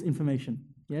all of this information,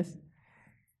 yes?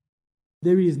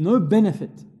 There is no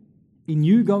benefit in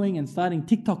you going and starting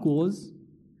TikTok wars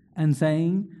and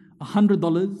saying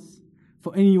 $100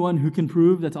 for anyone who can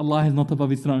prove that Allah is not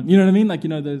above His throne. You know what I mean? Like,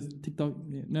 those TikTok...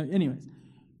 Yeah, no, anyways.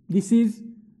 This is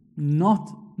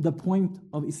not the point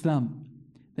of Islam.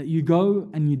 That you go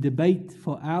and you debate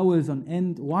for hours on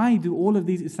end. Why do all of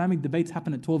these Islamic debates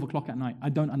happen at 12 o'clock at night? I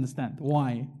don't understand.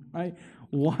 Why? Right?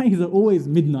 Why is it always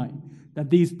midnight that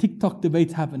these TikTok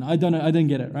debates happen? I don't know. I don't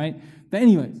get it, right? But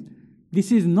anyways,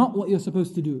 this is not what you're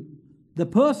supposed to do. The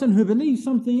person who believes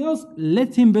something else,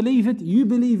 let him believe it. You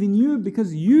believe in you,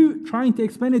 because you trying to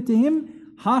explain it to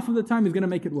him, half of the time is going to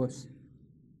make it worse.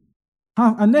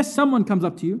 Unless someone comes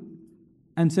up to you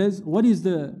and says, what is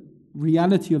the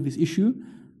reality of this issue?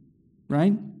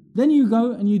 Right? Then you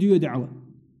go and you do your da'wah.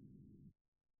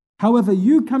 However,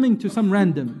 you coming to some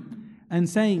random and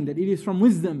saying that it is from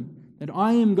wisdom that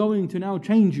I am going to now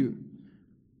change you,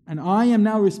 and I am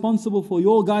now responsible for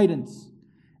your guidance,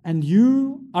 and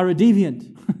you are a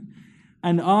deviant,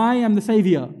 and I am the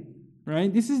savior,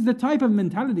 right? This is the type of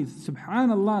mentality,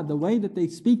 subhanallah, the way that they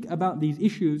speak about these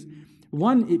issues.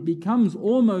 One, it becomes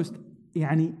almost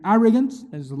arrogance.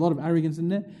 There's a lot of arrogance in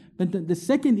there. But the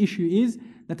second issue is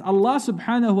that Allah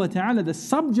subhanahu wa ta'ala, the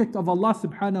subject of Allah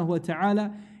subhanahu wa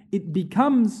ta'ala, it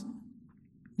becomes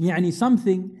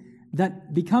something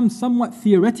that becomes somewhat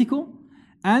theoretical,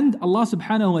 and Allah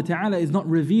subhanahu wa ta'ala is not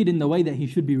revered in the way that He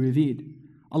should be revered.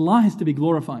 Allah has to be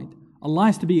glorified. Allah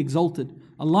has to be exalted.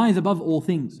 Allah is above all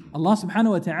things. Allah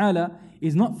subhanahu wa ta'ala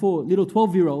is not for little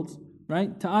 12-year-olds,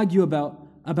 right, to argue about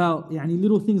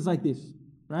little things like this,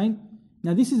 right?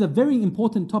 Now, this is a very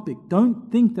important topic.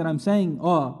 Don't think that I'm saying,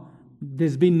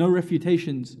 there's been no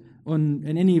refutations on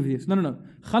any of this. No.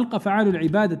 Khalqa fa'alul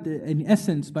ibadat, in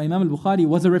essence, by Imam Al-Bukhari,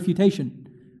 was a refutation.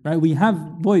 Right? We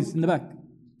have boys in the back.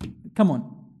 Come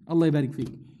on. Allah yabarik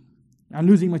feek. I'm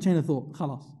losing my chain of thought.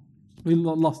 Khalas. We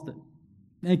lost it.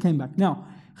 And it came back. Now,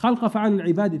 Khalqa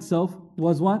fa'alul ibad itself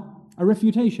was what? A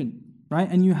refutation. Right?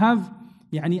 And you have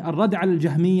Ar-Rad'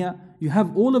 al-Jahmiyyah. You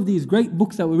have all of these great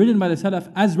books that were written by the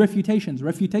Salaf as refutations.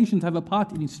 Refutations have a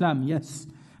part in Islam, yes.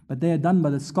 But they are done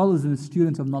by the scholars and the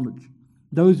students of knowledge.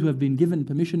 Those who have been given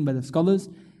permission by the scholars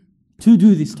to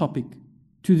do this topic,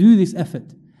 to do this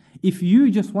effort. If you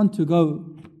just want to go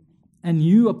and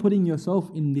you are putting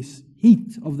yourself in this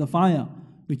heat of the fire,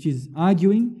 which is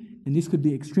arguing, then this could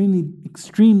be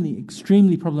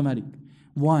extremely problematic.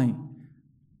 Why?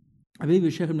 I believe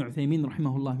it's Shaykh ibn Uthaymeen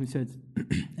rahimahullah who said,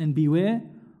 and beware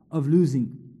of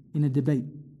losing in a debate.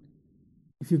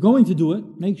 If you're going to do it,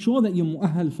 make sure that you're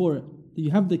mu'ahal for it, that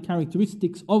you have the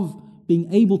characteristics of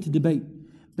being able to debate,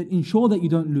 but ensure that you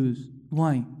don't lose.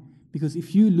 Why? Because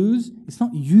if you lose, it's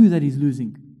not you that is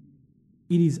losing.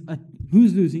 It is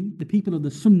who's losing? The people of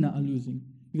the Sunnah are losing.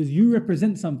 Because you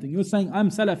represent something. You're saying, I'm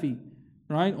Salafi,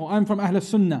 right? Or I'm from Ahl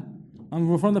Sunnah.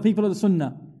 I'm from the people of the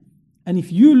Sunnah. And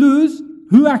if you lose,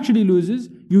 who actually loses?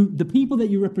 The people that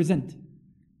you represent.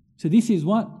 So this is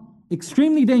what?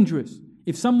 Extremely dangerous.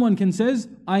 If someone can says,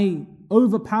 I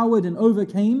overpowered and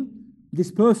overcame this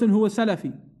person who was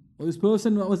Salafi, or this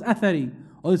person that was Athari,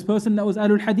 or this person that was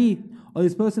Ahlul Hadith, or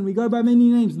this person, we go by many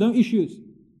names, no issues.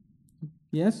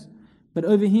 Yes? But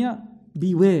over here,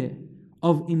 beware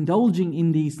of indulging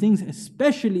in these things,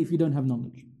 especially if you don't have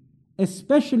knowledge.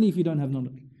 Especially if you don't have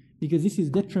knowledge. Because this is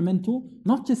detrimental,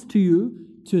 not just to you,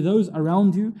 to those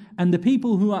around you, and the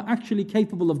people who are actually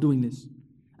capable of doing this.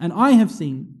 And I have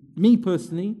seen, me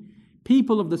personally,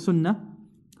 people of the Sunnah,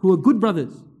 who are good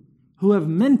brothers, who have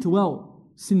meant well,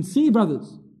 sincere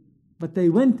brothers, but they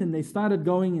went and they started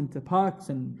going into parks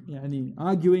and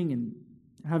arguing and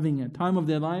having a time of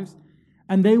their lives.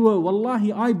 And they were,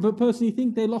 wallahi, I personally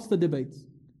think they lost the debates.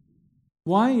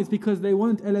 Why? It's because they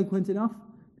weren't eloquent enough.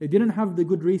 They didn't have the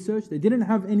good research. They didn't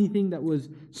have anything that was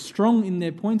strong in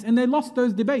their points. And they lost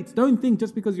those debates. Don't think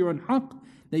just because you're on haqq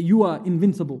that you are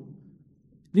invincible.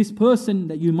 This person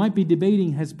that you might be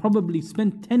debating has probably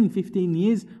spent 10, 15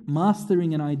 years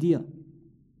mastering an idea.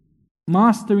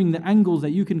 Mastering the angles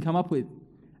that you can come up with.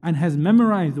 And has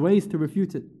memorized ways to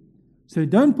refute it. So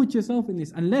don't put yourself in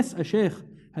this. Unless a shaykh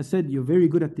has said, you're very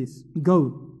good at this.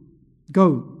 Go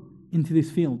into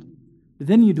this field.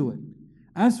 Then you do it.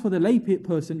 As for the lay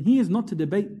person, he is not to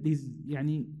debate these,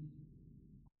 I'm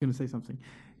going to say something.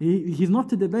 He's not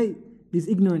to debate these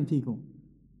ignorant people.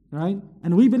 Right?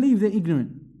 And we believe they're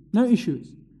ignorant. No issues.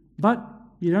 But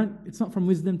it's not from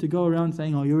wisdom to go around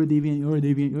saying, you're a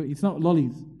deviant. It's not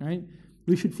lollies. Right?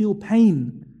 We should feel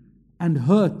pain and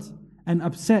hurt and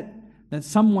upset that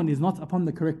someone is not upon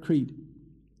the correct creed.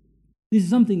 This is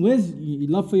something, where's you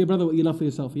love for your brother what you love for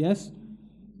yourself, yes?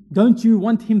 Don't you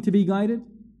want him to be guided?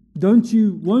 Won't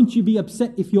you be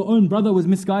upset if your own brother was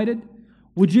misguided?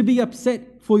 Would you be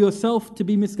upset for yourself to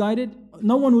be misguided?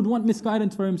 No one would want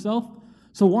misguidance for himself.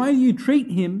 So why do you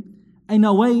treat him in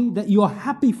a way that you are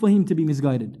happy for him to be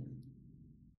misguided?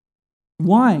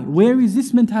 Why? Where is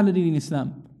this mentality in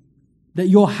Islam? That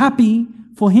you're happy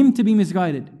for him to be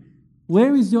misguided.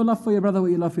 Where is your love for your brother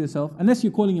what you love for yourself? Unless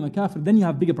you're calling him a kafir, then you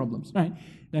have bigger problems, right?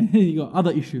 Then you got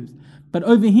other issues. But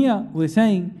over here, we're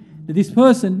saying that this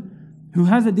person who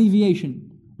has a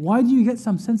deviation, why do you get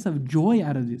some sense of joy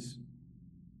out of this?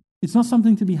 It's not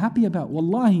something to be happy about.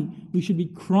 Wallahi, we should be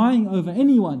crying over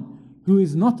anyone who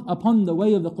is not upon the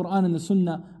way of the Quran and the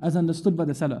Sunnah as understood by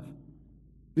the Salaf.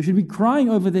 We should be crying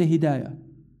over their hidayah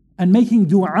and making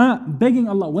dua, begging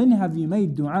Allah. When have you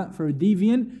made dua for a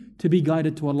deviant to be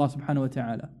guided to Allah subhanahu wa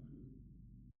ta'ala?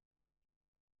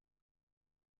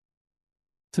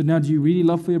 So now, do you really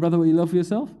love for your brother what you love for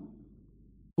yourself?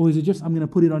 Or is it just, I'm going to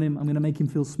put it on him, I'm going to make him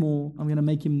feel small, I'm going to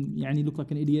make him look like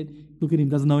an idiot, look at him,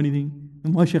 doesn't know anything,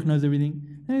 and my shaykh knows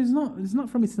everything. No, it's not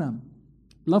from Islam.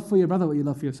 Love for your brother what you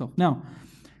love for yourself. Now,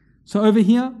 so over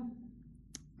here,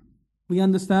 we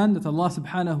understand that Allah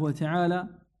subhanahu wa ta'ala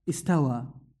istawa,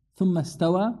 thumma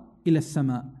istawa ila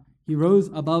sama. He rose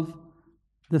above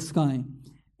the sky,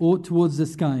 or towards the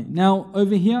sky. Now,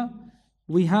 over here,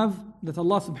 we have that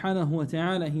Allah subhanahu wa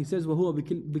ta'ala, He says, وَهُوَ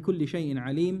بِكُلِّ شَيْءٍ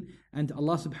عَلِيمٍ, and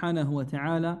Allah subhanahu wa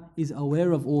ta'ala is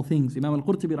aware of all things. Imam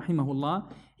Al-Qurtubi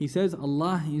rahimahullah, he says,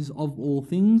 Allah is of all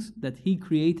things that He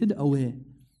created aware.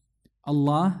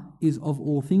 Allah is of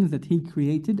all things that He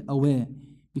created aware.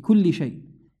 بِكُلِّ شَيْءٍ.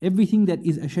 Everything that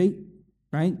is a shay,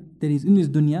 right, that is in this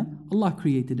dunya, Allah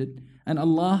created it. And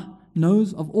Allah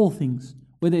knows of all things,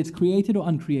 whether it's created or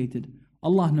uncreated.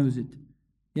 Allah knows it.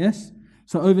 Yes?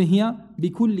 So over here,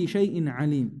 بِكُلِّ شَيْءٍ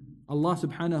عَلِيمٍ. Allah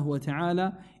subhanahu wa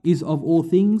ta'ala is of all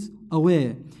things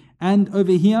aware. And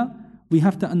over here, we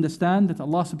have to understand that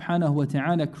Allah subhanahu wa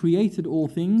ta'ala created all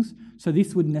things, so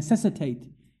this would necessitate,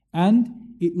 and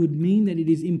it would mean that it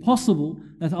is impossible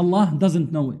that Allah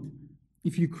doesn't know it.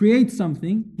 If you create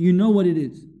something, you know what it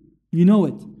is. You know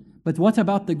it. But what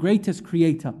about the greatest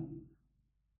creator?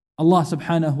 Allah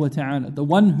subhanahu wa ta'ala, the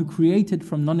one who created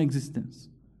from non-existence.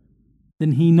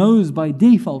 Then He knows by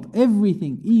default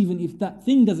everything, even if that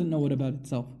thing doesn't know it about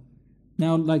itself.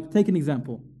 Now, like, take an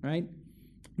example, right?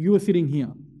 You are sitting here.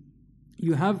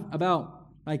 You have about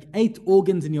 8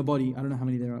 organs in your body. I don't know how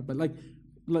many there are, but like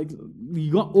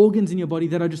you got organs in your body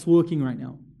that are just working right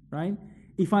now, right?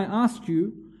 If I asked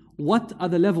you, what are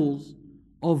the levels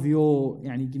of your,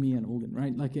 give me an organ,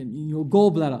 right? Like in your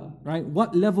gallbladder, right?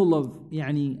 What level of,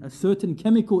 a certain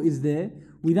chemical is there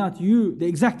without you, the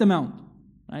exact amount,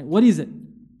 right? What is it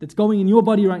that's going in your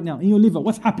body right now, in your liver?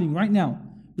 What's happening right now?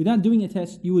 Without doing a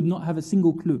test, you would not have a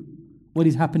single clue what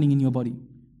is happening in your body,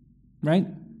 right?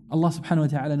 Allah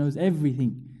subhanahu wa ta'ala knows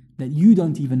everything that you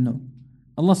don't even know.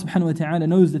 Allah subhanahu wa ta'ala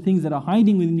knows the things that are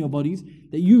hiding within your bodies,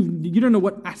 that you don't know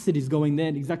what acid is going there,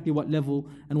 exactly what level,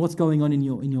 and what's going on in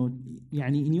your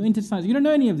intestines. You don't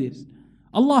know any of this.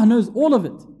 Allah knows all of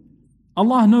it.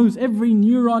 Allah knows every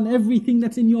neuron, everything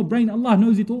that's in your brain. Allah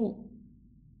knows it all.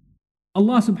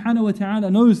 Allah subhanahu wa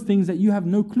ta'ala knows things that you have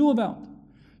no clue about.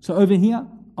 So over here,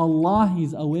 Allah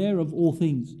is aware of all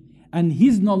things, and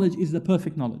His knowledge is the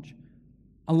perfect knowledge.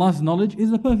 Allah's knowledge is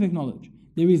the perfect knowledge.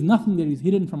 There is nothing that is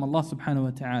hidden from Allah subhanahu wa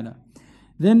ta'ala.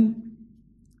 Then,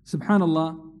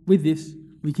 subhanallah, with this,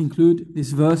 we conclude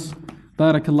this verse.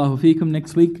 Barakallahu feekum.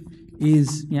 Next week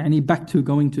is back to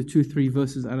going to 2-3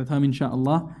 verses at a time,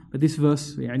 inshaAllah. But this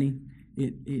verse,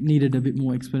 it needed a bit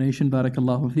more explanation.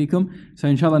 Barakallahu feekum. So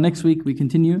inshallah, next week we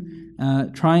continue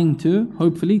trying to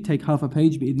hopefully take half a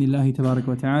page bi'idhnillahi tabarak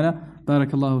wa ta'ala.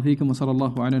 Barakallahu feekum wa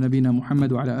sallallahu ala nabina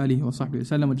Muhammad wa ala alihi wa sahbihi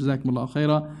wa sallam wa jazakumullahu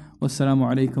khaira. Wassalamu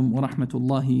alaikum wa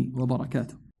rahmatullahi wa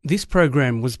barakatuh. This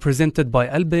program was presented by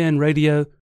Al-Bayan Radio